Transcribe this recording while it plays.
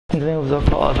In the name of the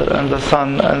Father, and the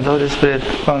Son, and the Holy Spirit,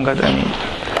 one God, Amen.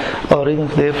 Our reading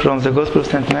today from the Gospel of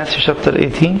St. Matthew, chapter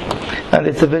 18, and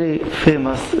it's a very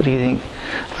famous reading.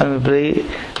 And we pray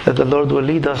that the Lord will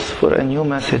lead us for a new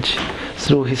message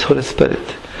through His Holy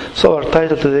Spirit. So our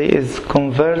title today is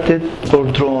Converted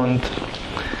or Drowned.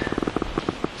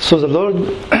 So the Lord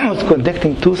was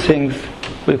connecting two things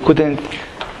we couldn't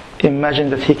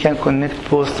imagine that He can connect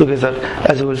both together,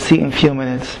 as we will see in a few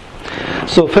minutes.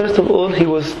 So first of all, He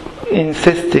was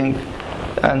insisting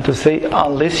and to say,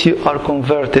 unless you are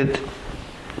converted,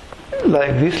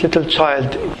 like this little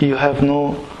child, you have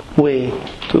no way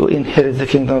to inherit the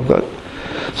kingdom of God.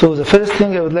 So the first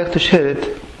thing I would like to share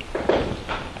it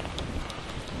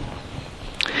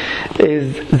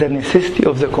is the necessity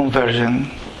of the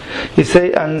conversion. He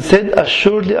said,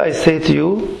 assuredly I say to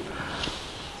you,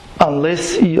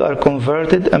 unless you are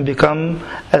converted and become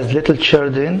as little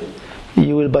children,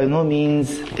 you will by no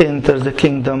means enter the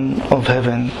kingdom of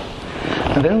heaven.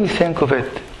 And then we think of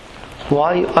it,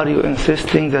 why are you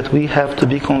insisting that we have to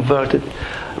be converted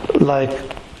like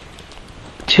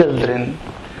children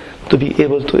to be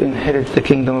able to inherit the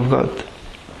kingdom of God?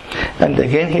 And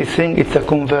again he's saying it's a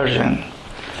conversion.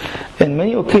 In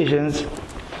many occasions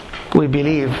we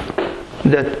believe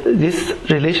that this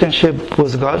relationship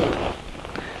with God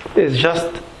is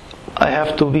just, I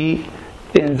have to be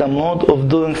in the mode of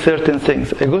doing certain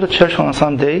things. I go to church on a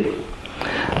Sunday,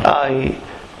 I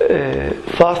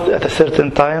fast at a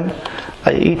certain time,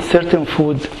 I eat certain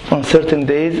food on certain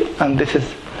days, and this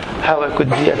is how I could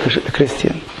be a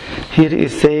Christian. Here he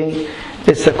is saying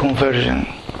it's a conversion.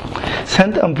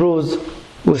 St. Ambrose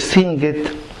was seeing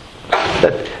it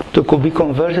that to be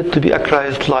converted to be a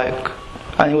Christ-like,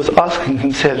 and he was asking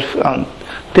himself and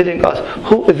telling us,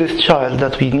 who is this child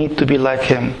that we need to be like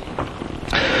him?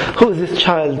 Who is this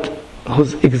child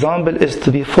whose example is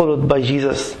to be followed by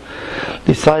Jesus'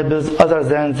 disciples, other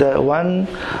than the one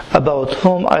about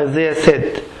whom Isaiah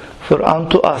said, for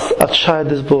unto us a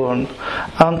child is born,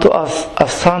 unto us a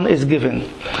son is given.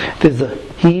 It is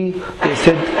he who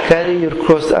said, carry your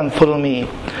cross and follow me.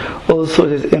 Also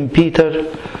it is in Peter,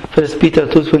 1 Peter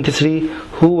 2:23,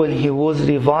 who when he was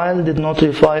reviled did not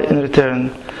revile in return.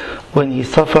 When he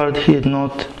suffered he did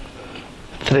not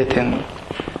threaten.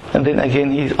 And then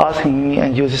again he is asking me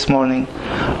and you this morning,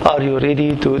 are you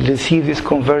ready to receive this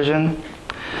conversion?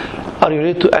 Are you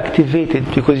ready to activate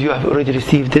it because you have already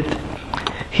received it?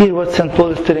 Here what St.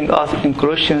 Paul is telling us in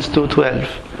Colossians 2:12,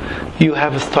 you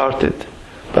have started,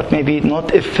 but maybe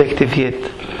not effective yet.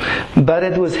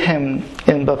 Buried with him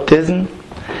in baptism,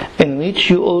 in which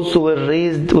you also were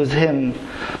raised with him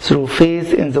through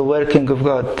faith in the working of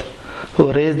God,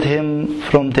 who raised him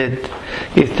from dead.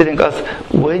 He's telling us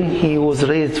when he was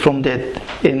raised from dead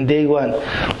in day one,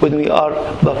 when we are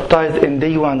baptized in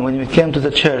day one, when we came to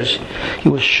the church, he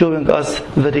was showing us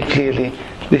very clearly,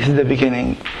 this is the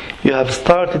beginning. You have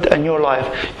started a new life,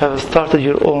 you have started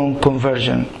your own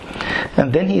conversion.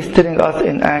 And then he's telling us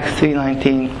in Acts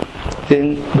 3:19,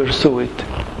 then pursue it,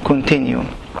 continue.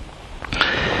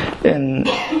 In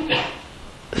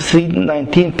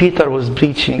 3:19, Peter was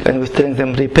preaching and was telling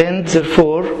them, repent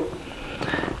therefore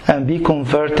and be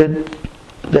converted,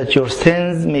 that your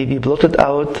sins may be blotted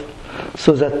out,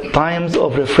 so that times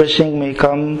of refreshing may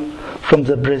come from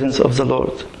the presence of the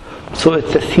Lord. So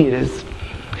it's a series.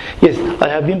 Yes, I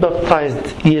have been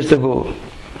baptized years ago,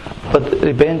 but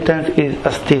repentance is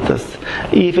a status.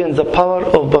 Even the power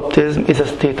of baptism is a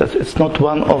status. It's not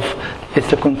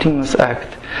it's a continuous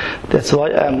act. That's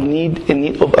why I'm in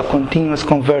need of a continuous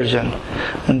conversion.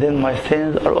 And then my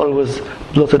sins are always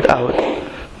blotted out.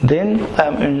 Then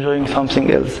I'm enjoying something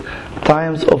else.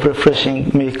 Times of refreshing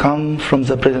may come from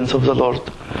the presence of the Lord.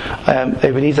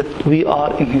 I believe that we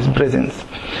are in His presence.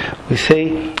 We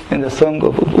say in the song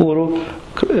of Uru,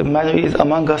 Emmanuel is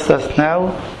among us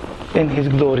now in His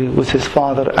glory with His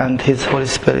Father and His Holy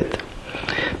Spirit.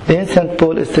 Then St.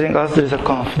 Paul is telling us there is a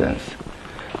confidence.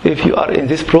 If you are in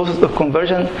this process of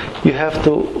conversion, you have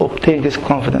to obtain this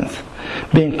confidence.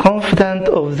 Being confident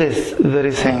of this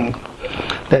very thing,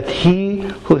 that He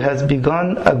who has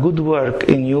begun a good work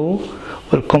in you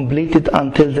will complete it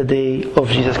until the day of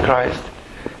Jesus Christ.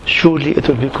 Surely it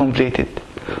will be completed.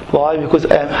 Why? Because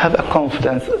I have a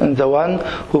confidence in the one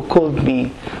who called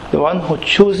me, the one who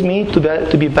chose me to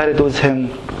be buried with Him.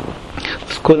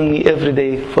 He's calling me every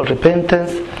day for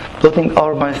repentance, blotting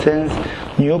out my sins,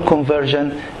 new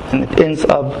conversion, and it ends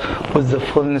up with the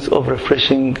fullness of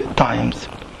refreshing times.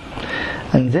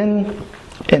 And then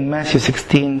in Matthew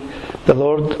 18,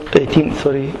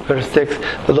 verse 6,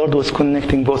 the Lord was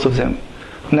connecting both of them.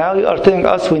 Now you are telling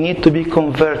us we need to be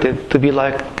converted to be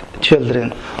like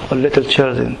children or little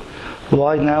children.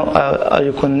 Why now are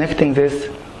you connecting this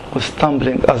with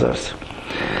stumbling others?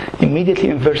 Immediately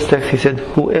in verse 6 he said,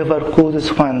 whoever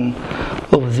causes one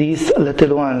of these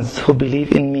little ones who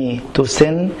believe in me to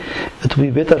sin, it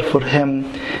would be better for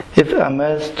him if a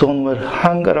millstone were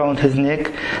hung around his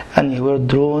neck and he were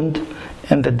drowned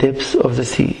in the depths of the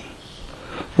sea.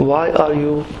 Why are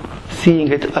you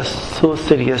seeing it as so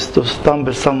serious to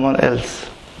stumble someone else?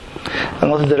 And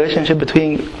what's the relationship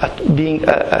between being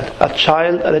a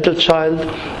child, a little child,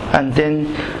 and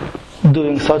then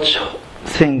doing such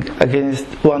thing against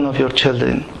one of your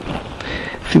children?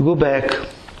 If you go back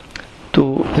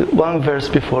to one verse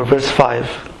before, verse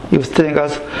 5, he was telling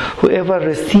us, whoever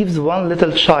receives one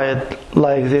little child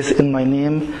like this in my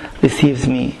name receives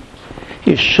me.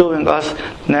 He's showing us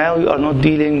now you are not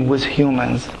dealing with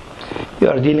humans, you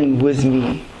are dealing with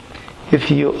me.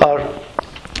 If you are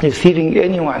receiving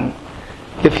anyone,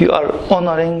 if you are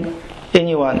honoring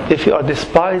anyone, if you are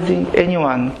despising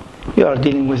anyone, you are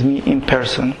dealing with me in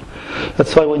person.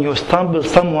 That's why when you stumble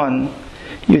someone,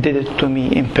 you did it to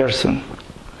me in person.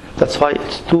 That's why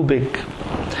it's too big.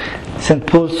 St.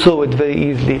 Paul saw it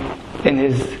very easily in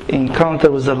his encounter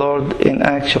with the Lord in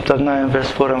Acts chapter 9 verse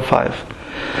 4 and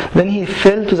 5. Then he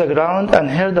fell to the ground and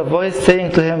heard a voice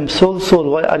saying to him, Saul,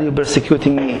 Saul, why are you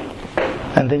persecuting me?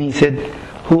 And then he said,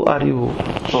 who are you,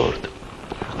 Lord?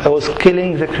 I was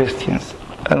killing the Christians,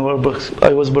 and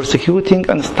I was persecuting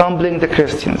and stumbling the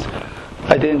Christians.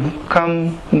 I didn't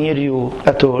come near you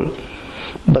at all.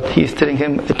 But he is telling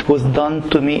him, it was done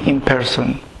to me in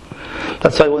person.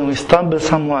 That's why when we stumble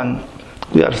someone,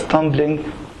 we are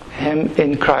stumbling him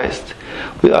in Christ.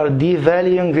 We are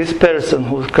devaluing this person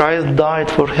who Christ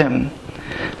died for him.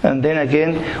 And then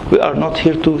again, we are not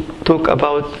here to talk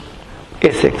about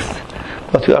ethics,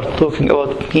 but we are talking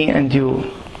about me and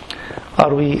you.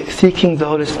 Are we seeking the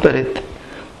Holy Spirit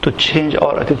to change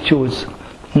our attitudes,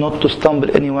 not to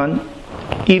stumble anyone,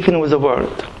 even with a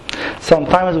word?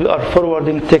 Sometimes we are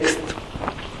forwarding text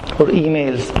or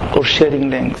emails or sharing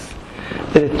links.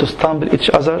 Is it to stumble each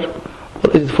other,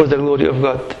 or is it for the glory of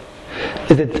God?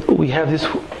 Is it we have this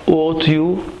woe to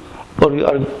you, or we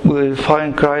are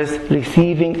glorifying Christ,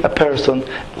 receiving a person,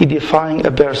 edifying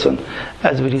a person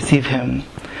as we receive him?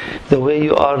 The way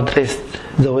you are dressed,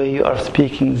 the way you are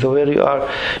speaking, the way you are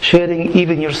sharing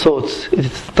even your thoughts, is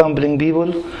it stumbling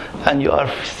people, and you are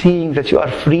seeing that you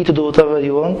are free to do whatever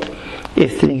you want?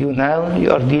 Is telling you now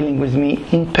you are dealing with me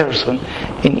in person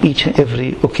in each and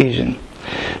every occasion.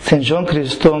 St. John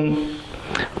Chrysostom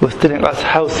was telling us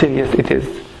how serious it is.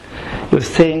 He was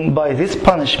saying, by this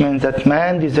punishment that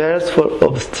man deserves for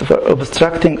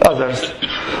obstructing others,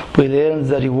 we learn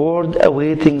the reward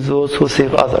awaiting those who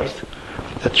save others.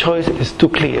 The choice is too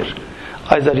clear.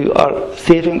 Either you are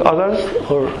saving others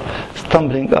or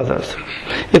stumbling others.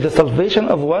 If the salvation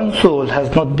of one soul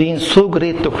has not been so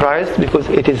great to Christ, because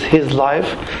it is his life,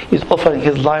 he's offering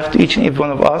his life to each and every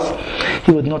one of us,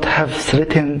 he would not have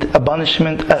threatened a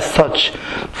punishment as such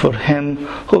for him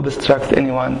who obstructs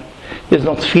anyone. He is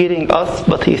not fearing us,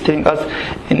 but he is telling us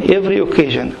in every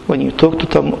occasion, when you talk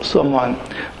to someone,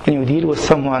 when you deal with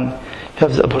someone, you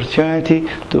have the opportunity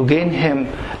to gain him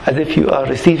as if you are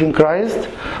receiving Christ,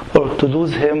 or to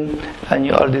lose him and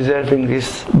you are deserving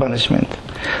this punishment.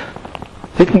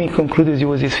 Let me conclude with you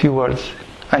with these few words.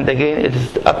 And again, it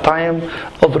is a time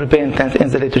of repentance in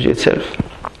the liturgy itself.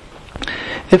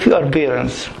 If you are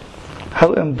parents,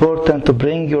 how important to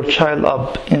bring your child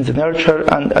up in the nurture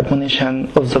and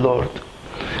admonition of the Lord.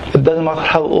 It doesn't matter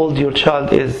how old your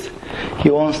child is, he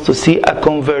wants to see a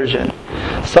conversion.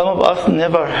 Some of us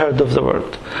never heard of the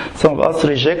word. Some of us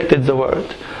rejected the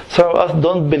word. Some of us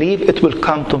don't believe it will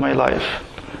come to my life.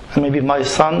 And maybe my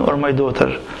son or my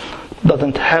daughter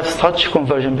doesn't have such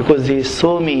conversion because they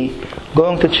saw me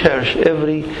going to church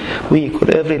every week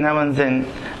or every now and then.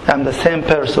 I'm the same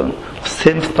person,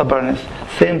 same stubbornness,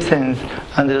 same sins,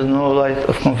 and there is no light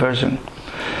of conversion.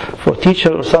 For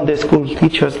teachers or Sunday school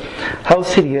teachers, how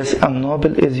serious and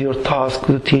noble is your task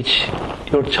to teach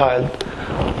your child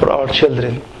or our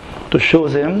children, to show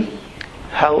them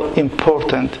how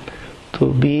important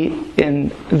to be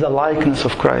in the likeness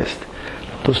of Christ,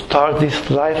 to start this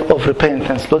life of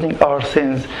repentance, letting our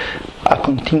sins a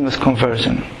continuous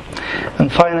conversion.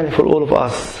 And finally, for all of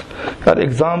us, we are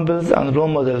examples and role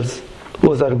models,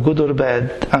 whether good or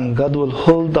bad, and God will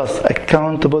hold us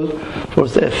accountable for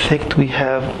the effect we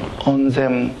have on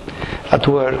them at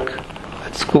work,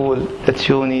 at school, at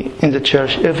uni, in the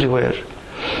church, everywhere.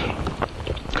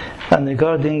 And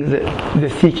regarding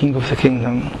the seeking of the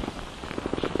kingdom,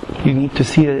 you need to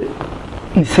see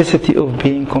the necessity of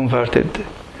being converted.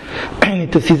 You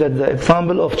need to see that the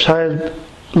example of child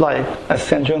like, as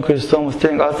St. John Chrysostom was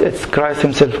telling us, it's Christ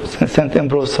himself, St.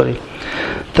 Ambrose,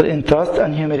 to entrust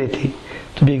and humility,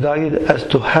 to be guided as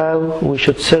to how we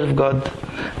should serve God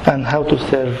and how to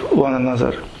serve one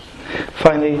another.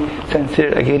 Finally, St.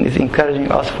 Cyril again is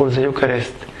encouraging us for the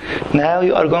Eucharist. Now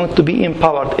you are going to be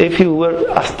empowered. If you were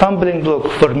a stumbling block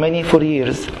for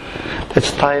years,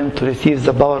 it's time to receive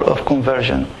the power of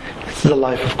conversion. It's the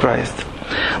life of Christ.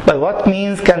 By what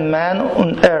means can man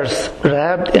on earth,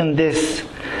 wrapped in this,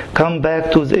 come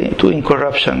back to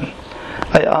incorruption?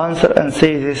 I answer and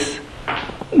say this: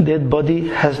 dead body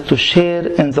has to share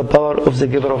in the power of the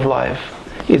giver of life.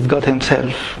 It's God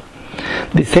himself,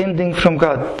 descending from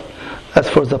God. As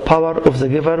for the power of the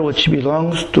giver which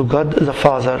belongs to God the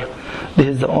Father, this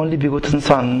is the only begotten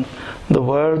Son, the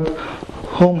Word,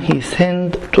 whom he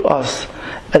sent to us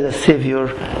as a Savior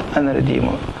and a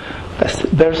Redeemer. A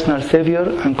personal Savior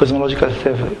and cosmological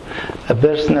Savior, a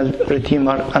personal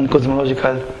Redeemer and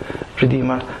cosmological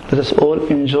Redeemer. Let us all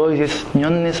enjoy this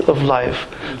newness of life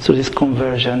through this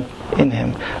conversion in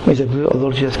him. May the glory of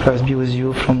Lord Jesus Christ be with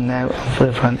you from now and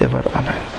forever and ever. Amen.